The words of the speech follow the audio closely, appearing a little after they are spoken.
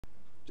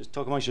Just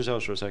talk amongst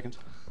yourselves for a second.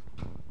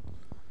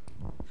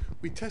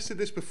 We tested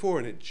this before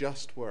and it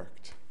just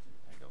worked.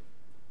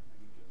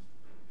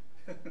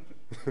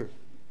 There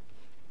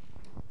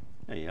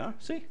you are.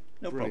 See?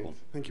 No Brilliant. problem.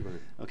 Thank you, Brian.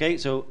 Okay,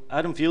 so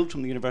Adam Field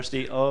from the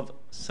University of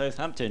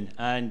Southampton.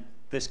 And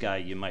this guy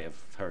you might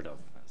have heard of.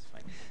 That's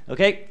fine.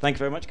 Okay, thank you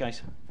very much,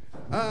 guys.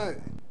 Yeah,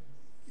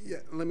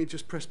 let me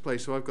just press play.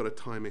 So I've got a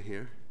timer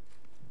here.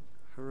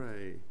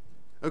 Hooray.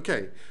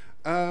 Okay.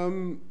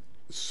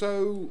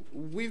 So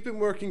we've been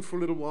working for a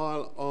little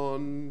while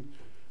on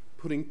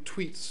putting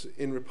tweets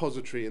in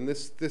repository, and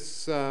this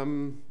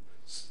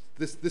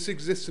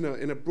exists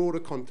in a broader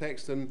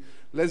context, and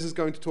Les is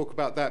going to talk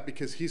about that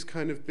because he's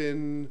kind of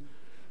been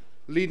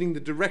leading the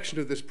direction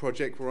of this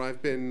project where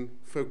I've been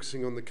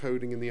focusing on the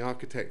coding and the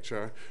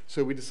architecture.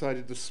 So we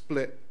decided to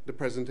split the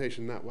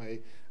presentation that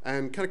way,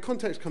 and kind of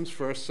context comes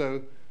first,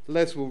 so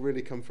Les will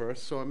really come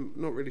first. So I'm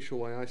not really sure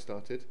why I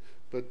started,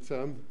 but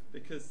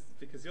because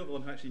you're the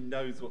one who actually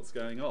knows what's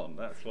going on.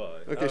 That's why.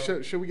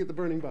 Okay, shall we get the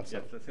burning bus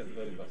up? Yes, let's get the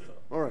burning bus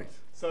up. All right.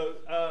 So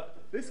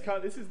this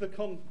is the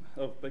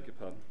beg your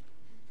pardon.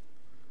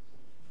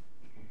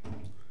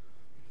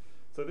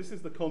 So this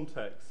is the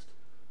context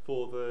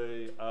for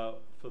the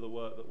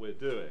work that we're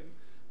doing,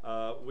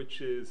 which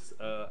is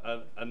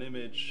an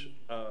image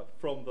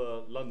from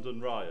the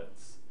London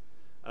riots.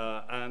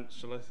 And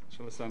shall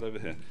I stand over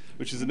here?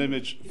 Which is an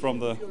image from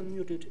the. If you're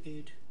unmuted,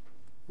 it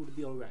would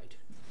be all right.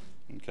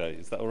 Okay,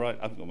 is that all right?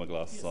 I haven't got my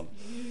glasses on.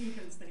 You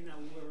can stay now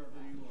wherever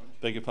you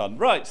want. Beg your pardon.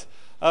 Right.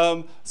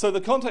 So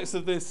the context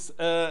of this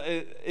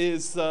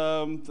is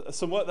some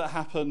work that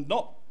happened,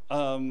 not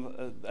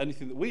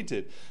anything that we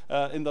did,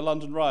 in the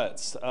London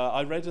riots.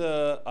 I read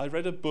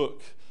a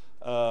book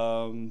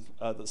that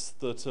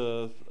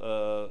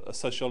a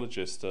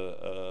sociologist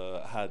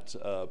had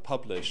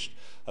published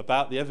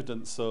about the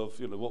evidence of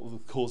what the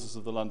causes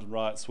of the London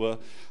riots were,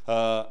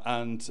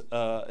 and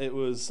it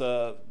was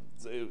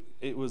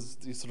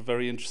sort of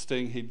very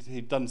interesting.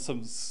 He'd done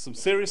some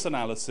serious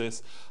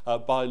analysis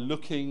by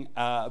doing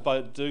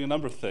a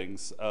number of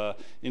things,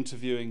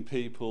 interviewing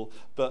people.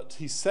 But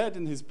he said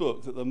in his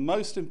book that the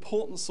most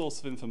important source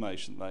of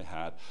information they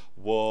had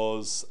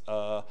was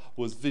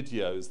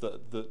videos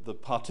that the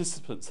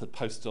participants had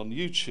posted on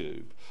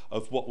YouTube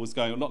of what was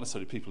going on. Not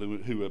necessarily people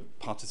who were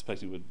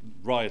participating with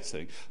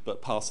rioting,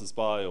 but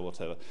passers-by or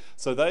whatever.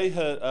 So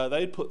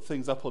they put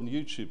things up on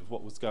YouTube of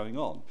what was going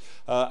on,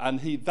 and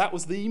that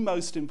was the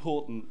most important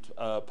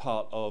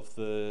part of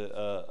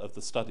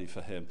the study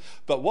for him.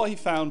 But what he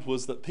found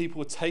was that people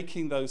were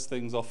taking those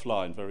things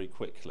offline very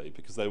quickly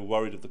because they were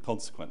worried of the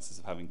consequences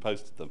of having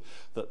posted them,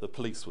 that the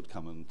police would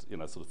come and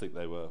sort of think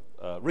they were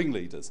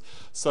ringleaders.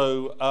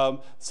 So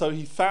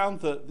he found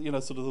that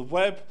sort of the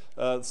web,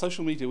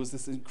 social media was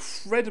this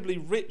incredibly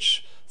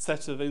rich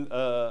set of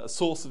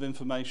source of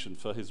information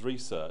for his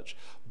research,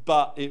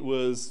 but it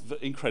was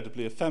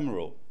incredibly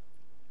ephemeral.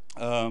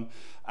 Sort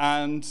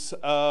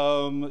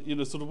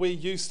of we're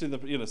used to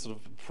the sort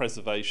of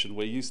preservation.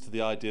 We're used to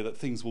the idea that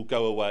things will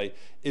go away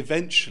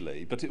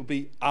eventually, but it will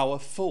be our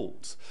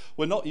fault.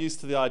 We're not used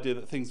to the idea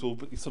that things will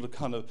sort of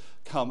kind of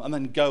come and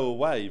then go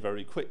away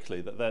very quickly.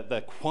 That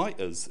they're quite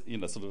as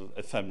sort of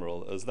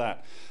ephemeral as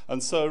that.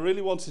 And so I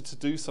really wanted to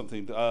do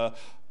something that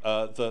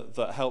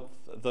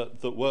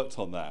worked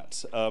on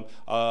that.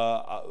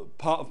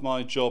 Part of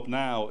my job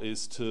now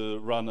is to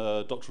run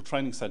a doctoral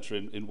training centre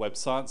in web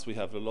science. We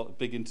have a lot of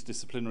big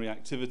interdisciplinary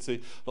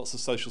activity, lots of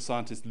social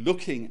scientists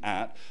looking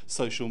at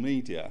social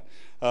media.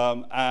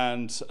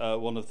 And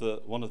one of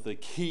the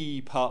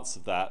key parts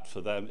of that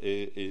for them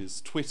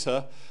is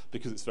Twitter,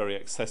 because it's very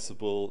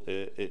accessible.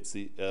 It's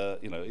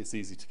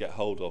easy to get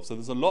hold of. So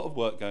there's a lot of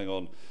work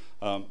going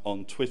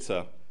on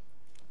Twitter.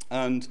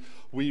 And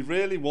we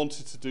really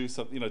wanted to do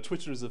something.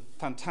 Twitter is a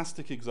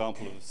fantastic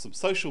example of some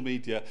social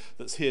media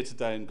that's here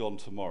today and gone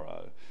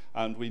tomorrow.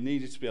 And we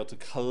needed to be able to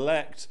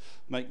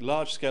make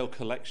large-scale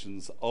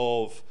collections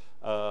of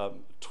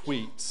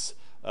tweets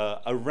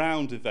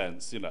around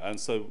events, and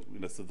so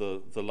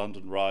the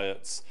London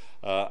riots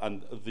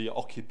and the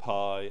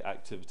Occupy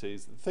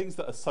activities, things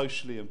that are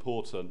socially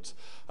important,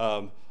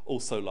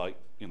 also like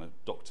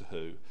Doctor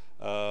Who.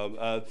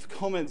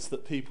 Comments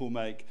that people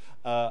make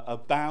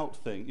about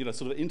things,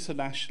 sort of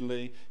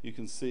internationally, you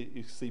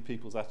see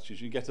people's attitudes.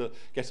 You get a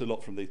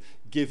lot from these,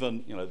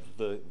 given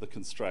the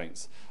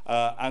constraints.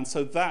 And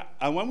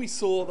when we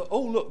saw that,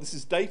 oh look, this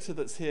is data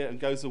that's here and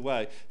goes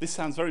away. This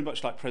sounds very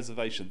much like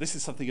preservation. This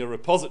is something a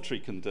repository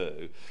can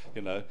do.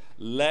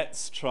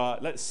 Let's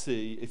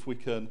see if we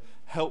can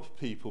help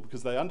people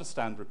because they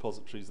understand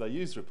repositories, they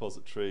use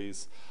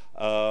repositories.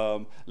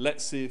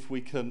 Let's see if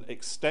we can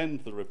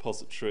extend the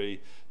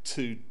repository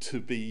to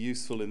be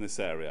useful in this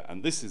area.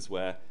 And this is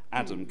where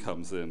Adam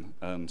comes in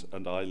and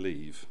I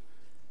leave.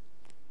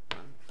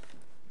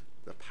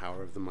 The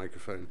power of the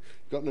microphone.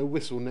 Got no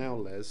whistle now,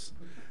 Les.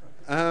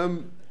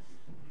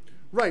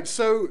 Right,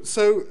 so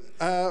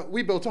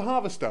we built a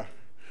harvester.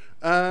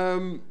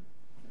 So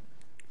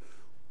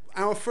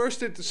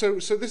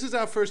this is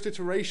our first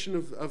iteration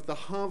of the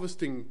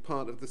harvesting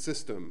part of the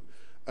system.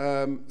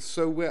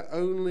 So we're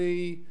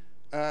only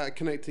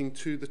connecting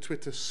to the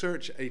Twitter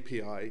search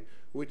API,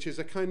 which is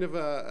a kind of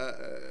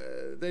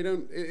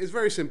it's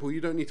very simple.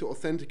 You don't need to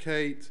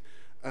authenticate.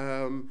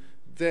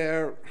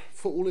 There,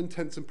 for all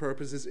intents and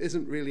purposes,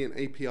 isn't really an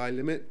API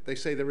limit. They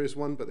say there is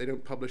one, but they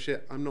don't publish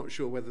it. I'm not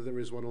sure whether there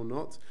is one or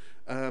not,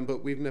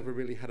 but we've never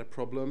really had a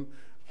problem.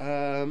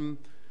 I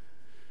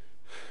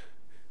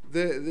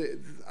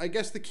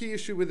guess the key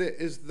issue with it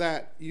is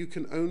that you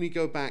can only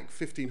go back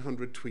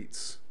 1,500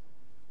 tweets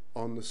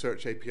on the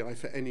search API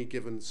for any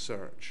given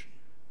search.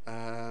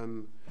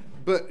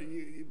 But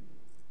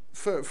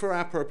for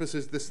our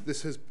purposes,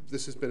 this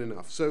has been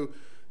enough. So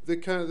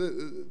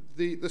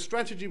the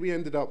strategy we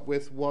ended up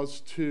with was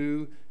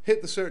to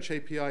hit the search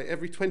API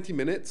every 20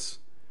 minutes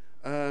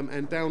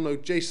and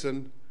download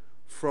JSON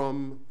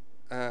from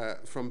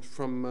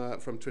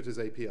Twitter's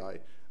API.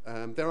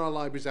 There are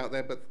libraries out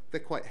there, but they're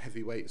quite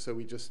heavyweight. So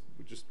we just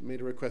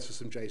made a request for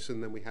some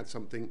JSON, then we had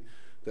something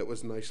that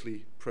was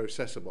nicely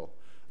processable.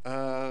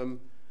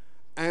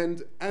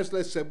 And as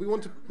Les said, we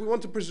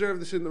want to preserve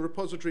this in the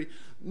repository,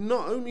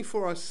 not only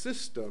for our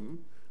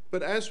system,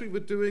 but as we were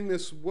doing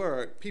this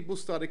work, people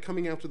started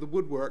coming out of the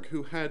woodwork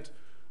who had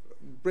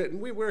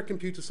written. We're a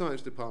computer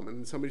science department,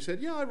 and somebody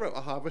said, "Yeah, I wrote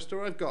a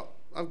harvester. I've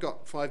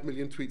got 5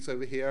 million tweets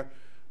over here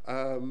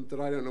that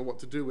I don't know what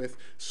to do with."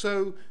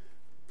 So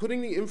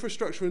putting the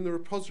infrastructure in the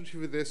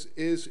repository for this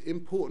is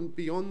important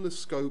beyond the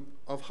scope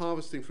of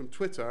harvesting from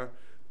Twitter,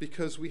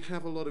 because we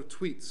have a lot of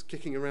tweets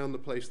kicking around the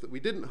place that we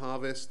didn't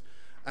harvest,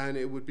 and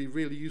it would be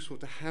really useful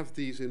to have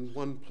these in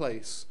one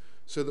place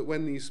so that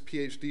when these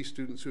PhD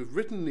students who have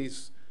written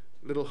these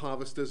little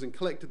harvesters and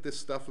collected this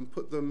stuff and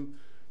put them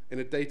in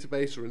a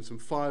database or in some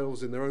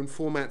files in their own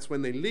formats,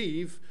 when they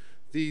leave,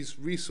 these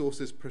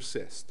resources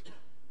persist.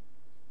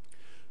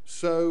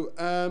 So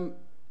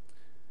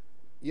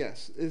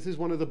yes, this is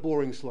one of the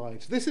boring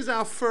slides. This is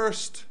our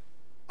first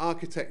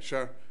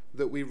architecture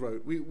that we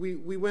wrote.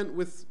 We went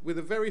with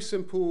a very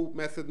simple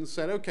method and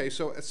said, okay,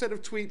 so a set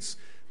of tweets,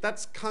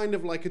 that's kind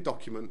of like a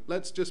document.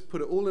 Let's just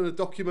put it all in a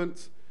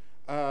document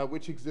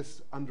which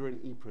exists under an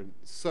ePrint.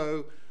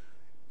 So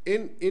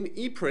in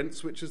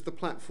ePrints, which is the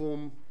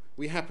platform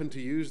we happen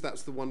to use,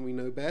 that's the one we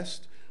know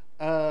best,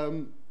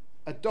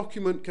 a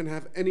document can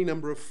have any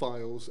number of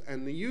files,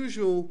 and the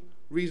usual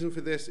reason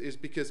for this is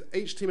because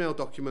HTML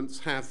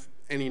documents have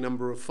any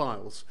number of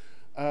files.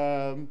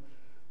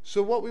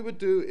 So what we would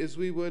do is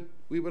we would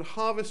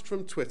harvest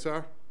from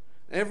Twitter.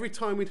 Every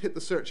time we'd hit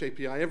the search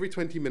API, every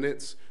 20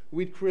 minutes,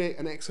 we'd create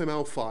an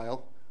XML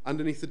file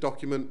underneath the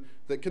document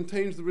that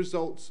contains the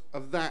results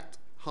of that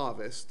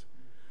harvest.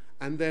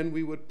 And then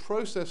we would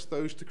process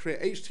those to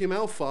create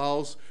HTML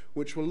files,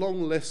 which were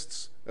long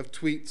lists of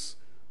tweets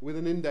with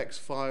an index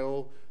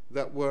file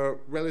that were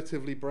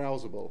relatively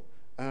browsable.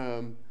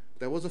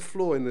 There was a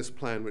flaw in this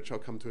plan, which I'll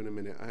come to in a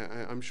minute.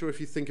 I'm sure if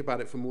you think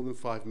about it for more than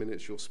 5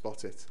 minutes, you'll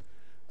spot it.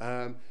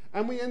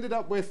 And we ended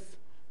up with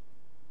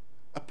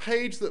a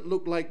page that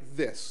looked like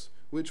this,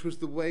 which was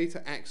the way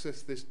to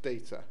access this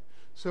data.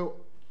 So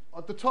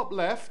at the top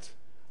left,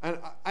 and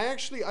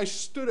I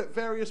stood at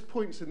various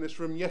points in this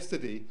room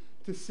yesterday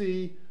to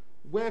see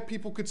where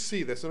people could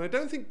see this. And I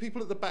don't think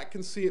people at the back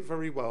can see it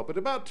very well, but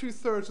about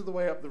 2/3 of the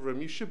way up the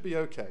room, you should be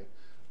okay.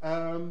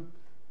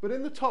 But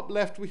in the top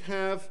left, we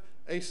have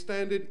a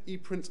standard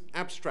ePrint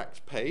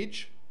abstract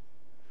page,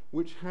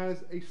 which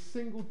has a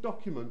single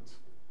document,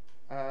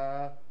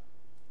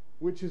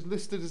 which is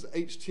listed as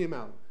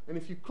HTML. And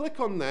if you click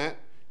on that,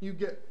 you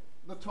get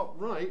the top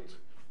right,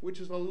 which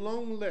is a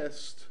long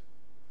list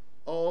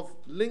of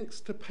links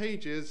to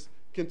pages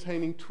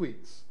containing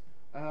tweets.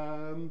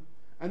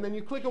 And then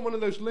you click on one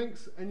of those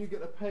links, and you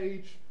get a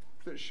page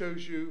that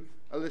shows you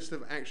a list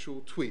of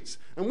actual tweets.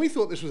 And we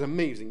thought this was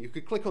amazing. You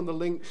could click on the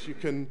links, you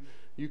can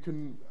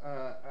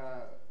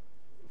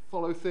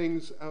follow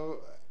things,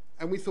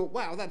 and we thought,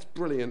 wow, that's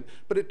brilliant.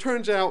 But it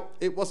turns out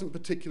it wasn't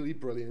particularly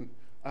brilliant.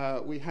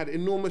 We had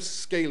enormous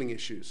scaling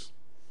issues.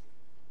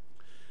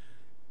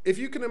 If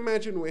you can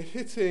imagine, we're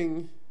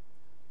hitting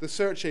the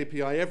search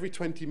API every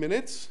 20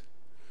 minutes.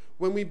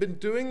 When we've been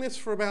doing this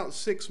for about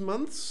 6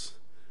 months,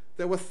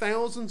 there were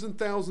thousands and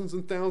thousands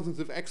and thousands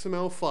of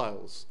XML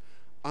files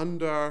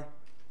under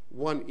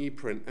one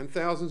ePrint, and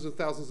thousands of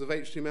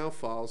HTML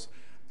files.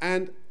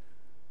 And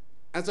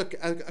as a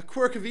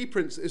quirk of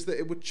ePrints is that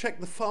it would check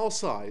the file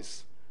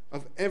size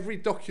of every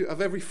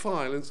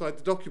file inside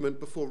the document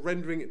before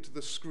rendering it to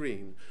the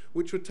screen,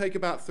 which would take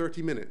about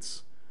 30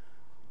 minutes.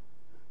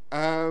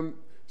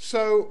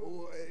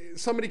 So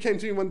somebody came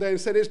to me one day and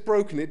said, it's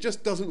broken, it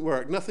just doesn't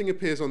work, nothing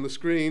appears on the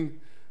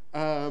screen,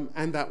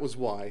 and that was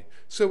why.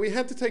 So we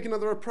had to take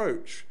another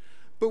approach,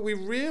 but we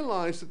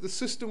realized that the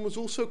system was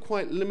also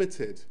quite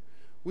limited.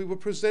 We were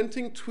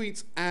presenting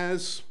tweets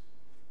as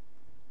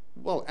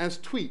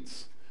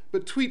tweets,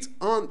 but tweets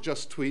aren't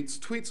just tweets.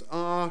 Tweets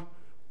are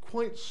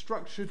quite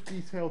structured,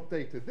 detailed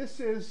data.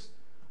 This is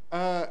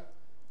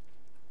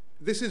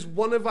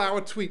one of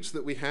our tweets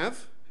that we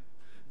have.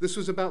 This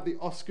was about the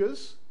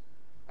Oscars.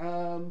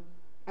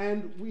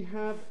 And we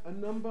have a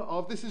number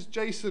of, this is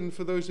JSON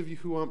for those of you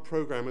who aren't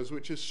programmers,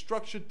 which is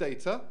structured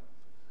data.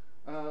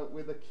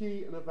 with a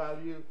key and a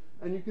value.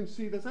 And you can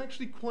see there's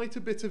actually quite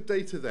a bit of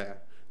data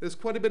there. There's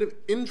quite a bit of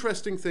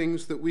interesting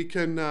things that we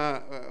can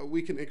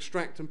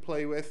extract and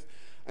play with.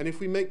 And if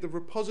we make the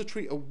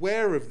repository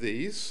aware of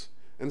these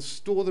and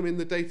store them in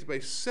the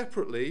database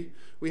separately,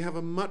 we have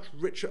a much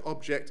richer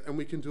object and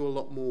we can do a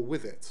lot more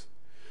with it.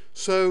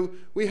 So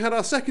we had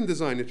our second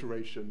design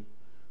iteration,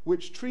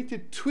 which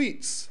treated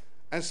tweets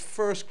as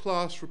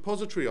first-class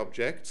repository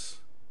objects,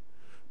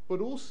 but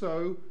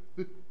also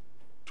the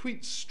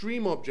tweet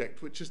stream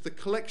object, which is the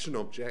collection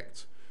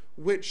object,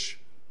 which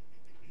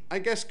I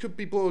guess could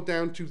be boiled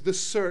down to the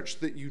search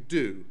that you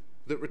do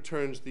that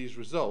returns these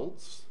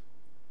results.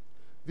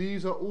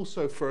 These are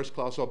also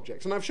first-class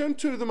objects. And I've shown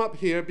two of them up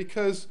here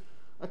because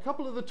a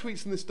couple of the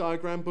tweets in this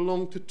diagram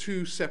belong to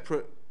two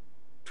separate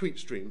tweet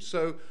streams.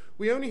 So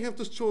we only have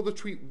to store the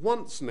tweet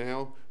once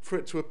now for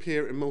it to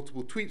appear in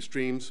multiple tweet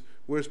streams,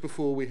 whereas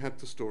before we had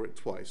to store it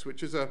twice,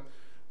 which is a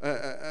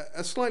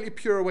slightly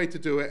purer way to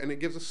do it, and it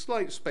gives a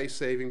slight space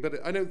saving,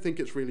 but I don't think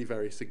it's really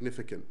very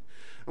significant.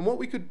 And what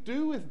we could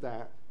do with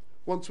that,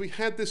 once we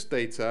had this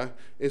data,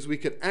 is we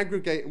could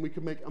aggregate and we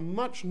could make a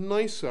much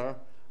nicer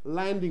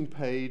landing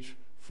page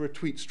for a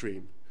tweet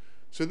stream.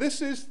 So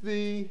this is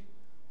the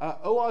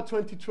OR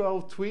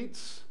 2012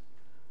 tweets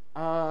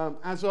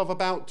as of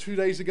about 2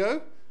 days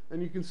ago.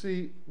 And you can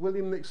see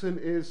William Nixon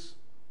is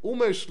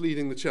almost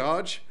leading the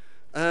charge.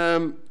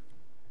 I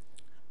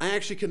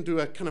actually can do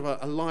a kind of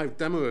a live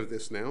demo of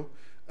this now.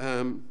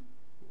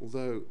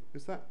 Although,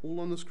 is that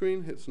all on the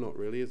screen? It's not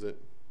really, is it?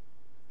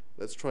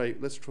 Let's try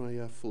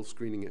full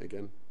screening it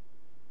again.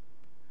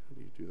 How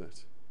do you do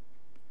that?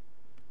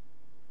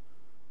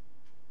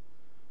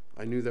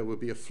 I knew there would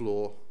be a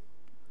flaw.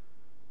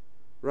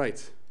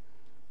 Right.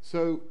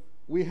 So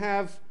we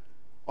have,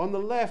 on the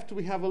left,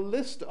 we have a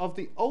list of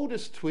the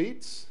oldest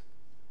tweets,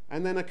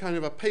 and then a kind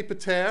of a paper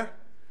tear,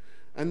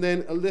 and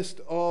then a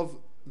list of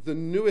the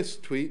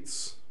newest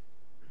tweets,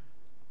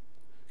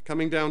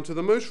 coming down to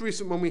the most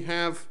recent one we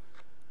have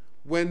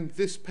when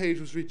this page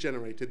was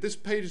regenerated. This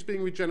page is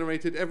being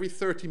regenerated every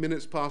 30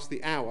 minutes past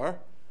the hour,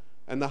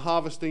 and the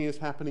harvesting is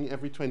happening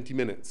every 20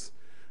 minutes.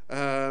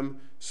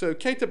 So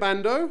Keita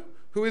Bando,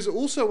 who is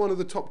also one of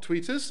the top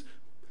tweeters,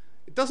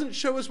 it doesn't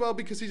show as well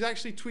because he's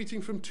actually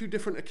tweeting from 2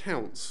 different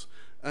accounts.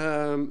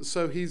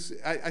 So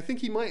I think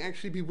he might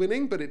actually be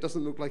winning, but it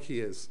doesn't look like he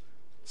is.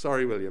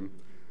 Sorry, William.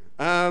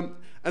 And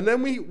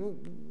then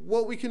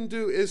what we can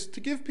do is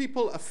to give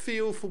people a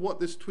feel for what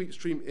this tweet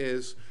stream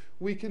is,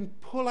 we can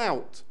pull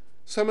out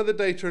some of the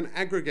data and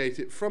aggregate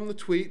it from the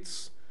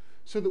tweets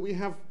so that we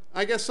have,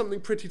 I guess, something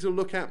pretty to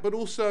look at, but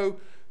also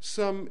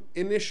some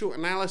initial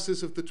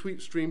analysis of the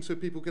tweet stream so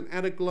people can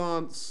at a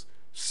glance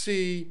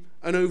see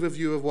an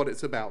overview of what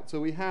it's about. So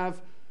we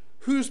have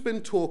who's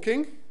been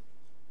talking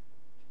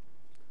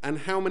and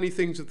how many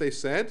things have they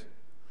said,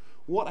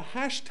 what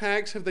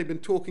hashtags have they been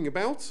talking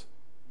about,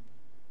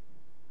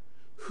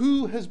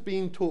 who has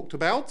been talked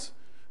about.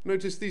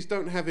 Notice these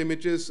don't have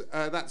images.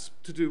 That's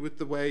to do with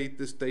the way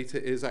this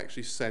data is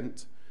actually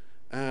sent.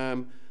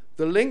 The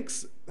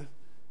links,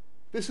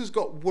 this has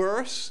got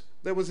worse.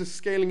 There was a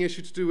scaling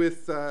issue to do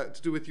with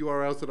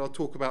URLs that I'll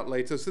talk about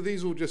later. So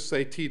these will just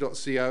say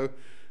t.co,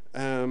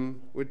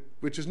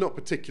 which is not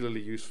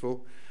particularly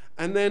useful.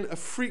 And then a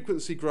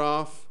frequency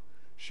graph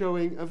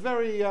showing a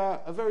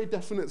very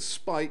definite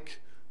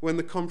spike when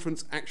the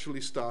conference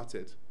actually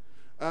started.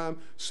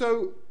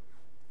 So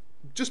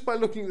just by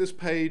looking at this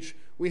page,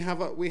 we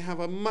have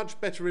a much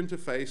better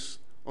interface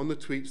on the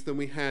tweets than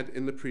we had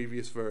in the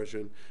previous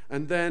version.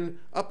 And then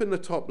up in the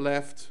top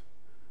left,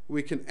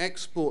 we can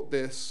export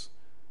this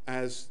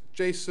as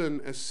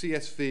JSON, as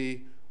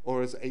CSV,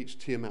 or as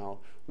HTML,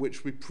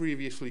 which we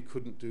previously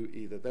couldn't do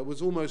either. There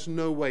was almost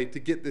no way to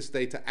get this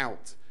data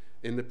out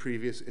in the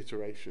previous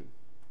iteration.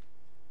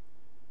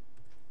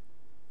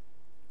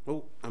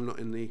 Oh, I'm not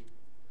in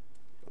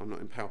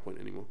PowerPoint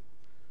anymore.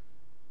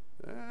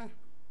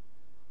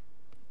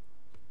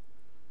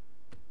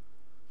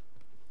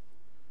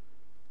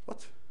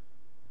 What?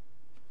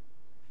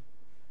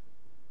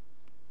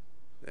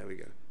 There we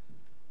go.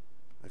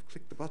 I've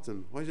clicked the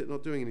button. Why is it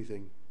not doing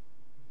anything?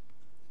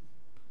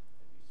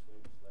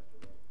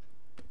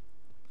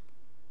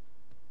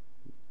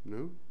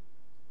 No?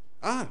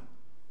 Ah!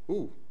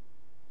 Ooh.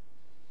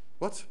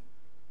 What?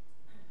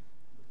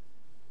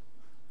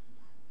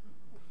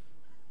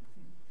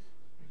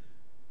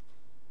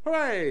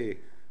 Hooray!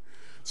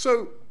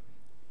 So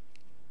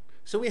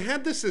we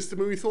had this system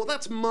and we thought,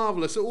 that's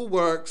marvelous, it all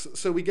works,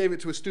 so we gave it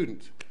to a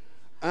student.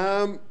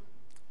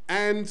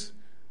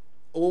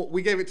 Or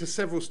we gave it to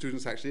several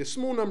students actually, a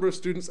small number of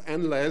students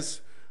and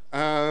Les,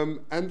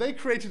 and they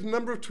created a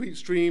number of tweet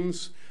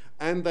streams,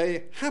 and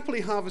they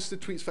happily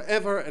harvested tweets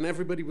forever, and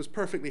everybody was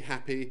perfectly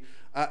happy,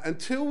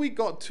 until we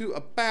got to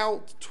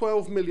about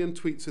 12 million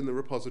tweets in the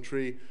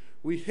repository.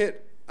 We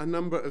hit a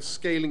number of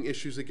scaling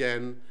issues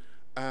again,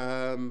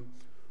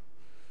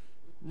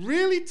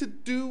 really to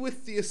do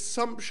with the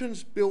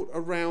assumptions built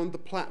around the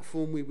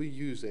platform we were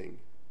using.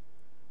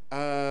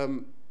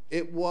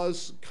 It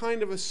was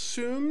kind of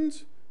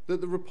assumed that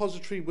the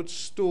repository would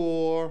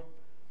store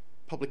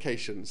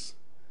publications.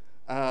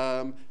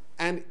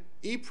 And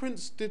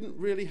ePrints didn't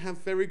really have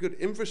very good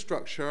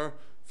infrastructure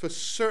for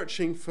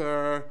searching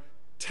for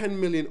 10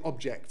 million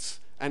objects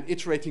and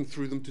iterating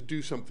through them to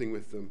do something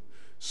with them.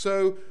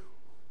 So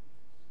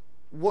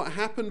what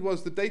happened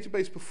was the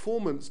database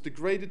performance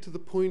degraded to the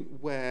point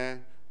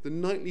where the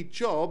nightly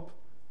job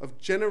of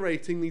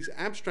generating these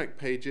abstract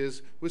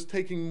pages was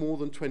taking more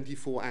than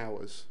 24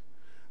 hours.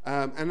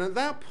 And at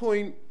that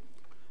point,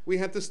 we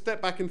had to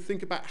step back and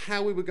think about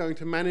how we were going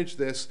to manage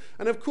this.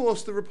 And of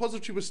course, the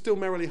repository was still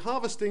merrily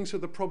harvesting, so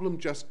the problem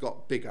just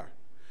got bigger.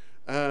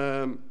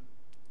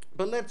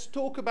 But let's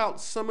talk about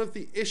some of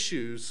the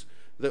issues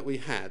that we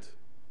had.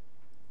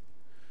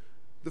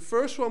 The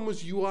first one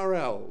was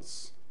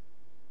URLs.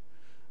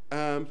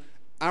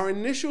 Our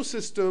initial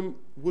system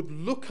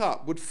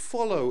would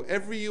follow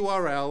every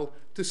URL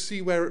to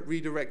see where it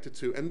redirected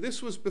to. And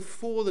this was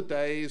before the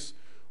days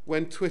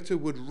when Twitter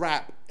would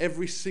wrap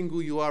every single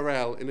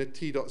URL in a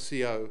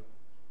t.co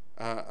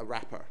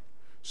wrapper.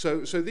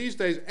 So these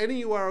days,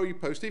 any URL you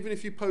post, even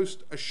if you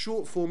post a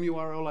short form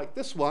URL like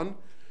this one,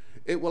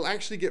 it will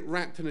actually get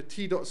wrapped in a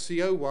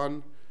t.co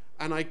one,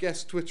 and I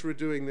guess Twitter are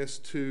doing this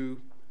to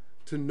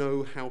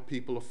know how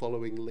people are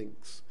following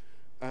links.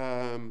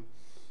 But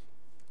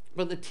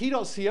the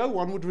t.co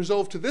one would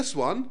resolve to this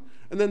one,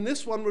 and then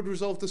this one would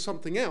resolve to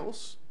something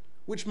else,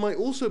 which might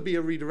also be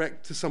a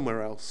redirect to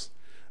somewhere else.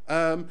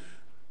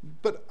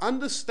 But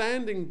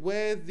understanding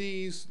where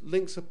these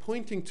links are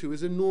pointing to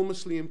is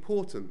enormously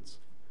important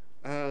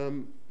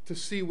to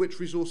see which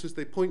resources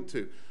they point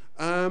to.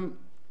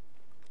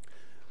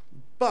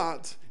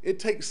 But it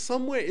takes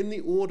somewhere in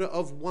the order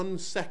of 1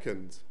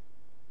 second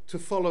to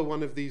follow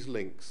one of these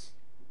links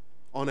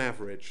on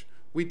average.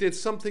 We did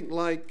something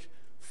like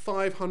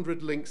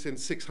 500 links in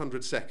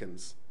 600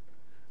 seconds.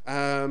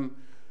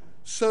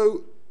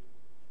 So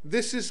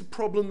this is a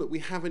problem that we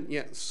haven't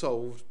yet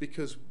solved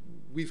because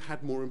we've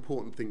had more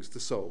important things to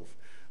solve.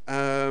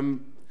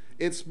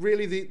 It's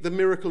really the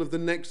miracle of the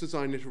next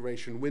design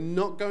iteration. We're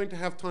not going to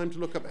have time to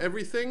look up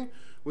everything.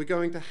 We're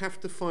going to have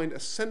to find a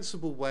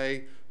sensible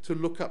way to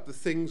look up the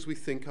things we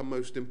think are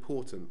most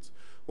important.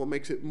 What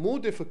makes it more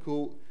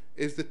difficult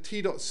is the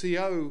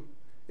t.co.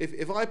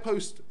 If I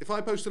post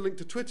a link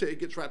to Twitter, it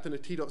gets wrapped in a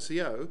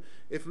t.co.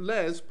 If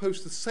Les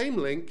posts the same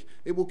link,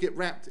 it will get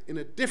wrapped in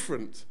a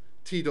different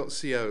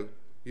t.co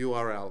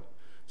URL.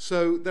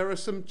 So there are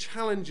some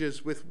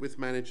challenges with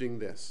managing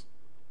this.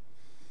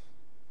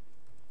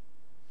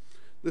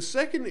 The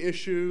second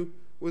issue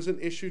was an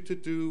issue to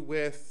do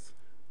with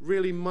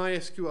really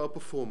MySQL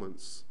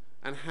performance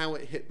and how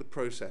it hit the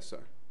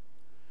processor.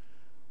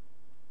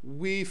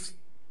 We've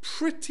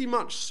pretty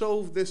much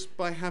solved this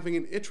by having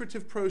an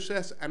iterative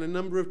process and a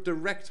number of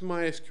direct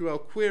MySQL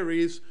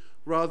queries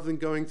rather than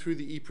going through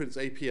the ePrints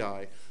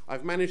API.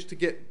 I've managed to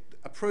get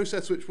a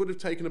process which would have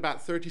taken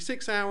about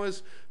 36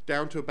 hours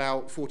down to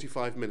about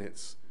 45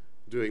 minutes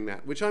doing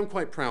that, which I'm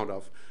quite proud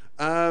of.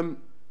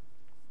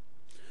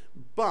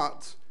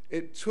 But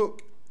it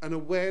took an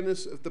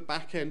awareness of the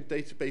back-end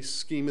database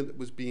schema that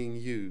was being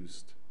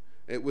used.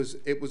 It was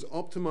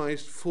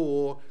optimized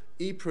for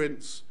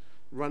ePrints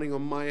running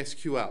on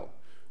MySQL.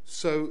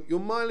 So your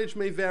mileage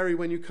may vary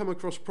when you come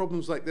across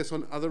problems like this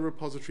on other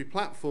repository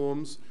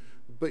platforms,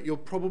 but you're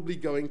probably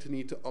going to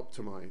need to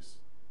optimize.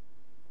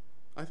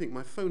 I think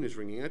my phone is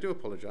ringing. I do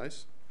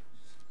apologize.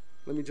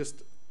 Let me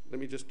just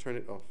turn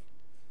it off.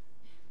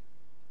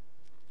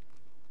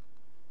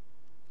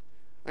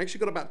 I actually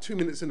got about 2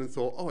 minutes in and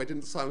thought, oh, I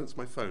didn't silence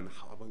my phone.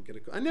 Oh, I won't get a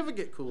call. I never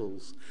get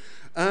calls.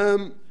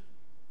 The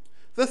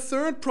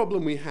third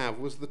problem we have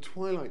was the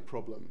Twilight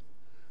problem.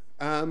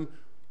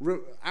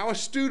 Our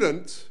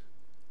student,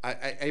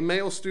 a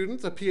male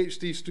student, a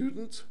PhD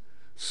student,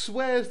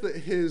 swears that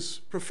his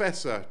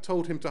professor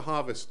told him to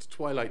harvest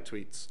Twilight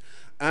tweets.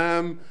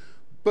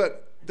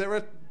 But there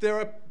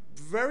are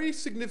very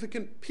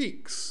significant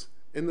peaks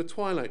in the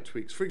Twilight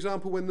tweets. For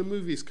example, when the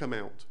movies come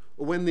out,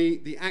 or when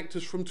the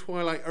actors from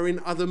Twilight are in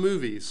other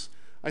movies.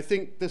 I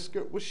think this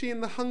girl, was she in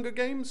the Hunger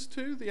Games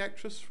too, the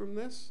actress from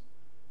this?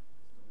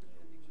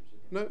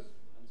 No?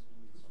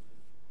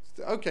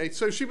 Okay,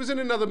 so she was in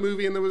another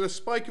movie and there was a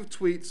spike of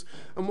tweets,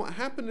 and what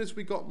happened is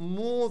we got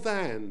more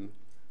than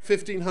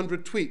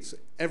 1,500 tweets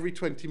every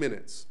 20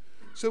 minutes.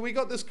 So we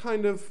got this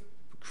kind of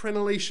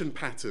crenellation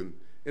pattern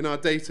in our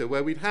data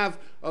where we'd have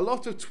a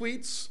lot of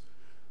tweets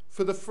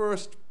for the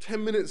first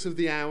 10 minutes of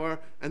the hour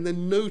and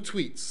then no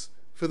tweets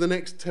for the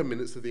next 10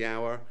 minutes of the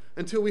hour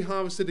until we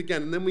harvest it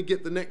again, and then we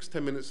get the next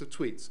 10 minutes of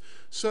tweets.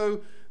 So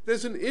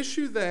there's an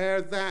issue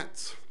there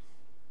that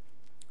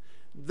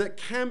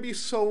can be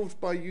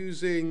solved by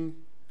using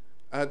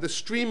the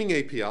streaming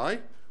API,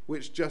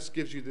 which just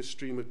gives you this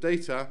stream of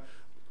data,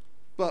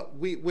 but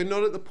we're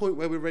not at the point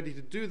where we're ready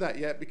to do that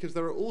yet because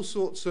there are all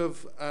sorts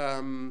of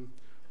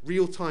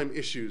real-time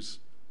issues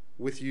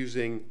with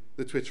using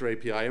the Twitter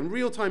API, and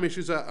real-time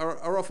issues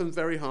are often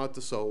very hard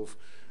to solve.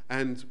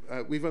 And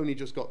we've only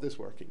just got this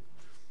working.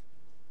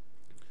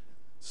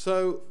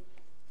 So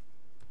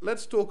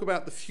let's talk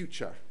about the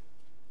future.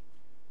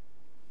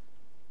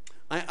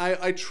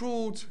 I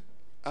trawled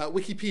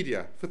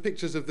Wikipedia for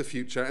pictures of the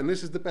future, and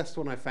this is the best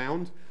one I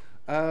found.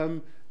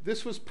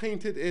 This was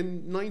painted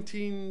in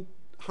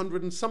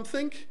 1900 and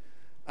something,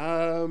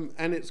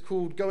 and it's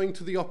called Going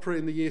to the Opera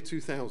in the Year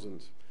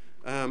 2000.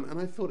 And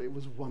I thought it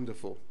was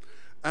wonderful.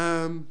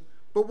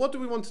 But what do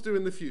we want to do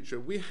in the future?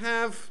 We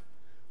have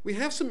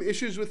some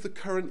issues with the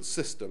current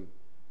system.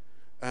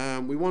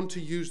 We want to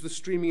use the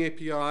streaming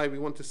API. We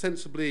want to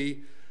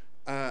sensibly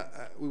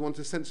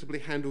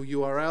handle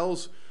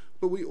URLs,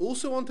 but we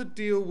also want to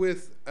deal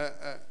with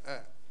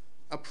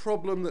a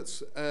problem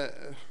that's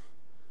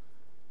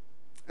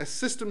a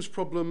systems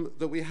problem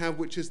that we have,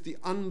 which is the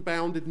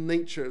unbounded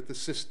nature of the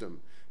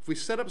system. If we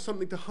set up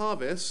something to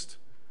harvest,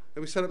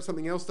 and we set up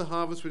something else to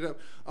harvest,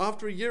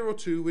 after a year or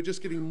two, we're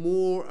just getting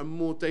more and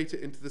more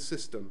data into the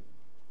system.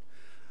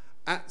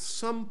 At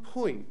some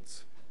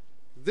point,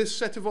 this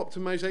set of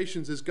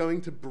optimizations is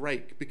going to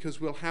break because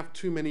we'll have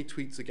too many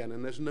tweets again,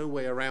 and there's no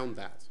way around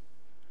that.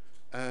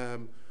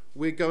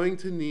 We're going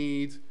to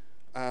need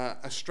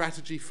a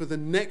strategy for the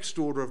next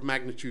order of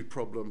magnitude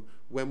problem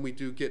when we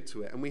do get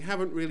to it. And we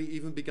haven't really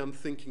even begun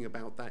thinking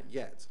about that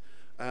yet.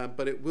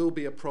 But it will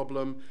be a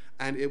problem,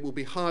 and it will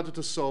be harder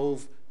to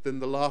solve than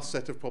the last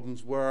set of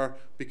problems were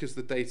because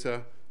the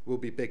data will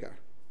be bigger.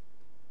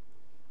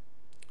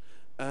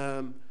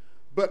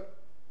 But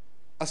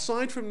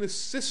aside from this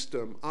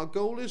system, our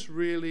goal is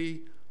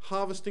really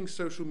harvesting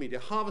social media,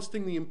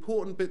 harvesting the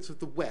important bits of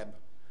the web.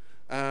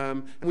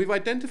 And we've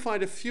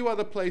identified a few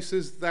other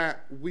places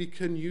that we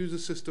can use a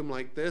system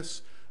like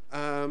this.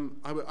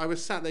 I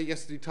was sat there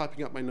yesterday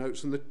typing up my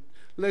notes, and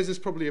Les is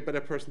probably a better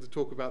person to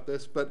talk about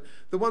this, but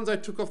the ones I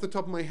took off the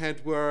top of my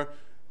head were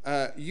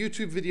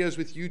YouTube videos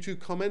with YouTube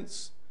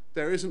comments.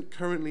 There isn't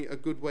currently a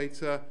good way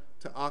to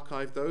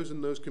archive those,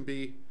 and those can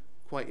be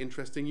quite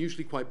interesting,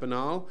 usually quite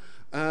banal.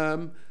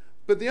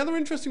 But the other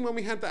interesting one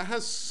we had that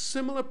has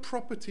similar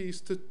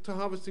properties to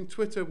harvesting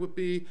Twitter would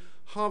be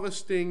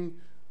harvesting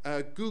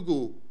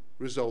Google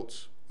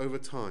results over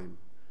time.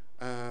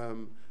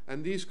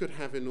 And these could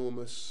have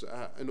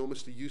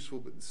enormously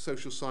useful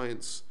social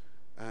science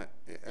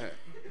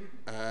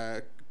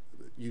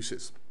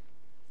uses.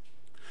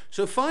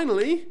 So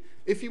finally,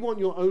 if you want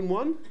your own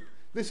one,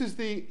 this is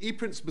the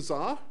ePrints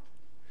Bazaar.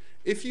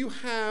 If you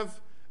have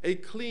a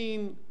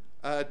clean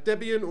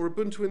Debian or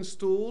Ubuntu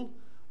install,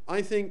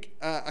 I think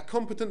a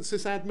competent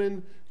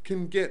sysadmin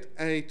can get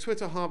a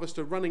Twitter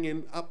harvester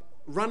running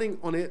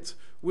on it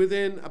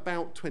within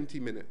about 20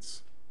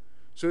 minutes.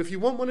 So if you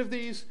want one of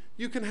these,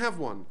 you can have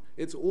one.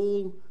 It's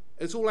all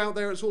out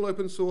there, it's all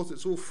open source,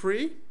 it's all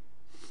free.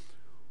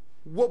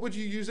 What would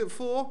you use it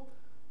for?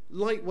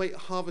 Lightweight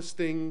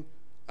harvesting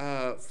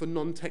for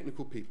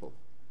non-technical people.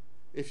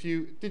 Did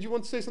you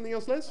want to say something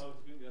else, Les? I was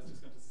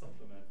just going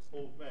to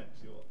augment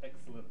your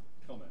excellent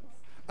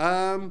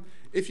comments.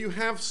 If you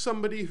have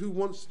somebody who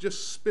wants to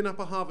just spin up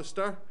a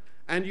harvester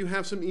and you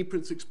have some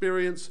ePrints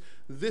experience,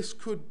 this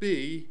could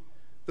be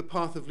the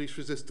path of least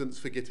resistance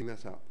for getting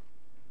that up.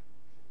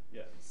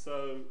 Yeah,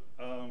 so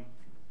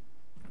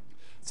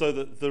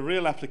the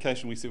real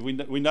application we see,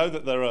 we know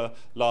that there are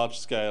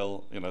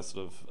large-scale,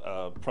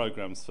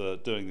 programs for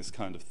doing this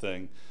kind of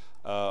thing.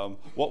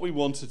 What we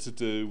wanted to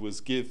do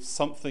was give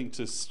something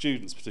to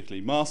students,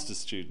 particularly master's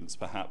students,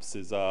 perhaps,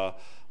 is our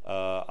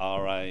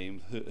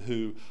aim,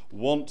 who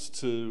want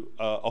to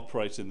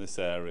operate in this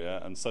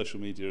area, and social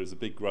media is a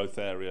big growth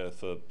area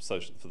for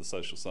the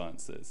social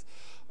sciences.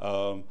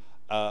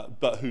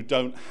 But who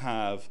don't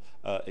have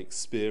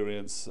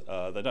experience,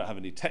 they don't have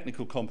any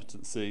technical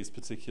competencies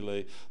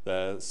particularly,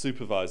 their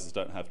supervisors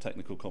don't have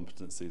technical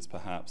competencies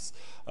perhaps,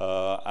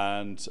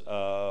 and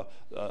so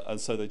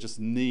they just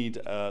need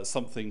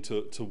something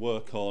to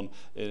work on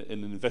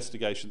in an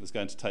investigation that's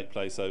going to take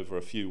place over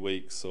a few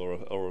weeks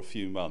or a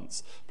few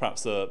months,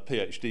 perhaps a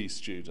PhD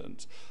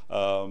student.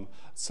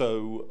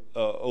 So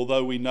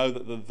although we know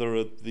that there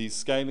are these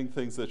scaling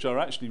things that are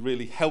actually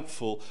really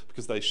helpful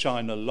because they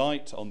shine a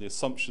light on the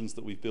assumptions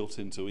that we've built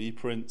into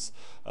ePrints,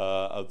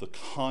 of the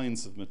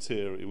kinds of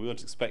material. We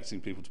weren't expecting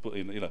people to put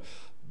in,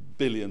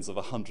 billions of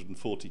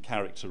 140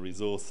 character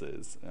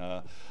resources.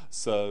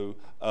 So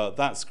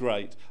that's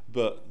great,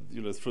 but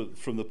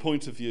from the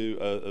point of view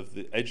of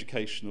the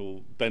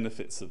educational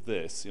benefits of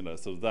this,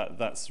 so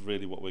that's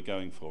really what we're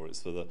going for.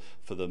 It's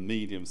for the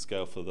medium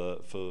scale,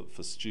 for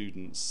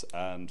students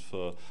and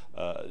for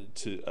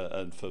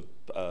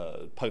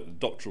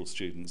doctoral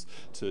students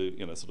to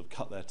sort of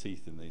cut their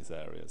teeth in these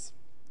areas.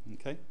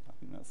 Okay, I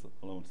think that's all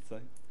I want to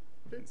say.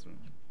 Thanks very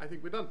much. I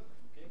think we're done.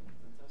 Okay,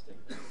 fantastic.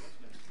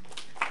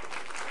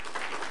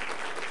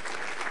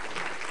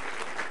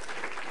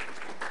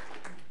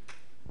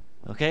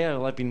 Okay,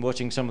 well, I've been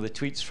watching some of the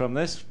tweets from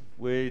this.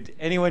 Would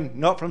anyone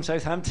not from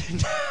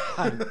Southampton?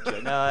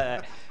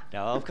 No,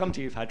 I'll come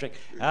to you, Patrick.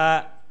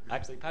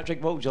 Actually,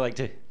 Patrick, what would you like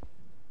to?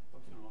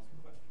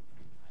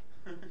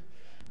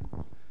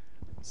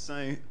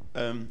 So,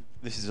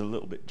 this is a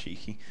little bit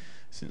cheeky,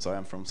 since I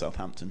am from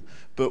Southampton,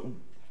 but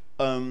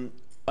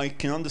I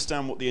can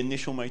understand what the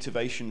initial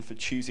motivation for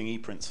choosing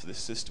ePrints for this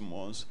system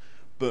was,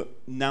 But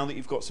now that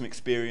you've got some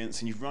experience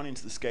and you've run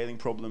into the scaling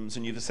problems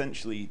and you've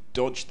essentially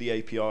dodged the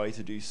API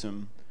to do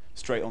some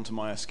straight onto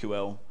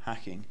MySQL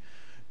hacking,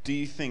 do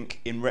you think,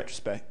 in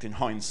retrospect, in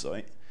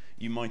hindsight,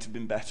 you might have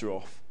been better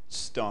off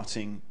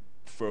starting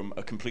from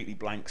a completely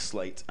blank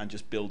slate and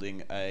just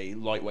building a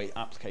lightweight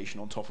application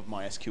on top of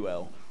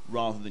MySQL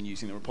rather than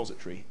using the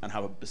repository and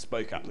have a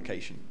bespoke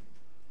application?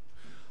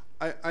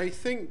 I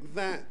think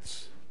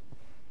that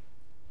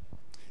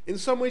in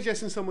some ways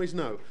yes, in some ways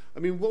no. I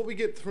mean, what we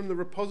get from the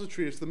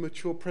repository is the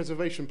mature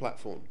preservation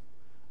platform.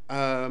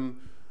 And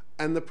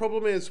the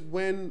problem is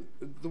when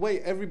the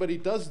way everybody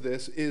does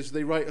this is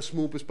they write a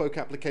small bespoke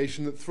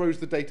application that throws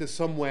the data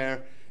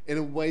somewhere in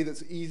a way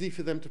that's easy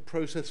for them to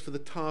process for the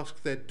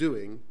task they're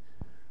doing.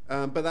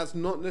 But that's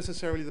not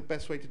necessarily the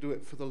best way to do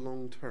it for the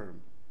long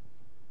term.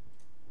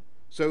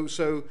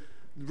 So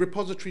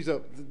repositories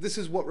this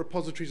is what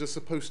repositories are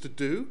supposed to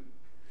do.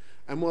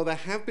 And while there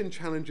have been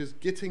challenges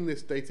getting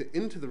this data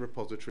into the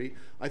repository,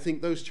 I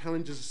think those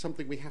challenges are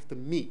something we have to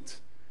meet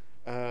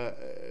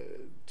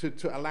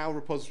to allow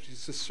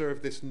repositories to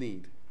serve this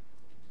need.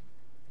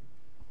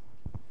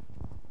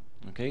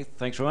 Okay,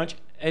 thanks very much.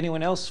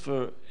 Anyone else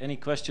for any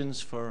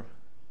questions for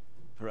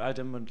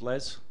Adam and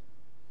Les?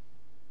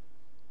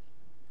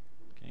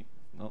 Okay,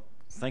 well,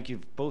 thank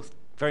you both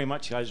very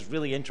much, guys.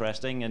 Really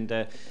interesting, and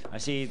I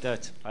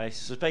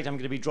suspect I'm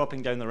going to be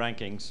dropping down the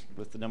rankings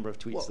with the number of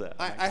tweets that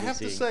I have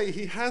to say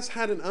he has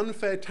had an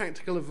unfair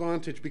tactical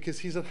advantage because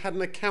he's had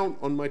an account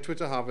on my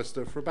Twitter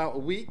harvester for about a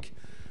week,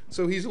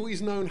 so he's always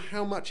known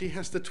how much he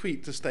has to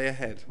tweet to stay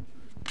ahead.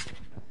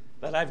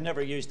 But I've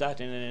never used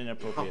that in an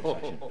inappropriate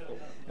fashion.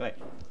 Anyway,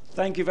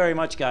 thank you very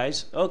much,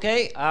 guys.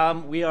 Okay,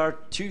 we are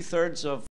 2/3 of